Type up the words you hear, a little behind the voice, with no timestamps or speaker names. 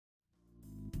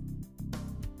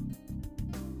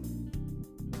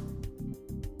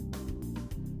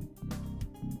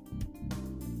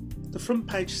front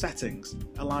page settings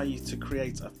allow you to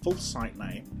create a full site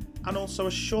name and also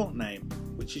a short name,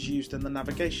 which is used in the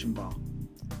navigation bar.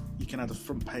 You can add a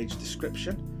front page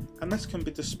description, and this can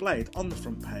be displayed on the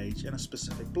front page in a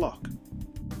specific block.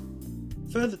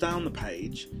 Further down the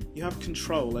page, you have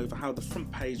control over how the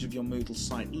front page of your Moodle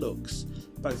site looks,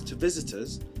 both to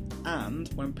visitors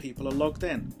and when people are logged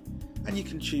in, and you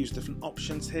can choose different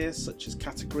options here, such as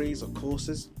categories or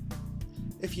courses.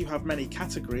 If you have many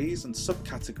categories and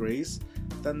subcategories,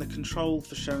 then the control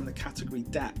for showing the category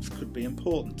depth could be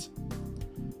important.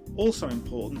 Also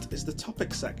important is the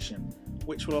topic section,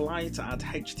 which will allow you to add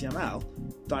HTML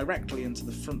directly into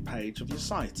the front page of your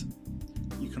site.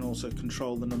 You can also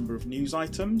control the number of news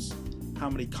items, how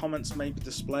many comments may be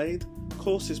displayed,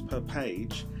 courses per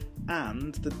page,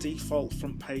 and the default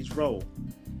front page role.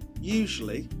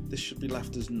 Usually this should be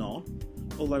left as none,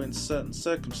 although in certain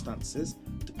circumstances,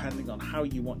 depending on how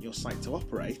you want your site to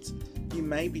operate, you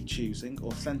may be choosing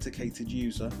authenticated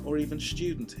user or even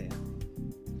student here.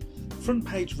 Front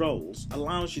page roles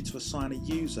allows you to assign a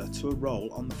user to a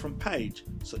role on the front page,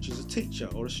 such as a teacher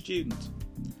or a student.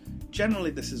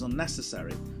 Generally this is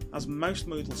unnecessary, as most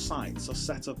Moodle sites are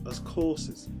set up as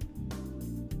courses.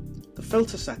 The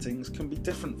filter settings can be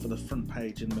different for the front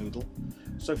page in Moodle,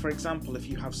 so for example if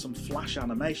you have some flash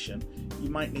animation,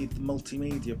 you might need the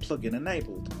multimedia plugin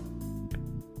enabled.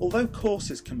 Although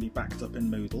courses can be backed up in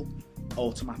Moodle,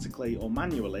 automatically or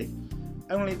manually,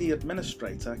 only the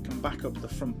administrator can back up the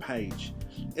front page.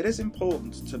 It is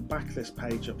important to back this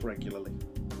page up regularly.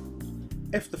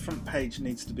 If the front page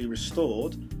needs to be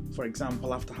restored, for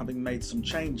example after having made some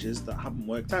changes that haven't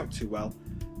worked out too well,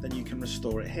 then you can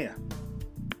restore it here.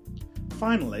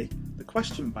 Finally, the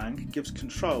question bank gives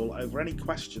control over any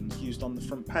questions used on the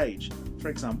front page, for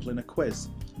example in a quiz.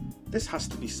 This has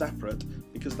to be separate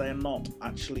because they are not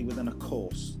actually within a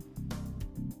course.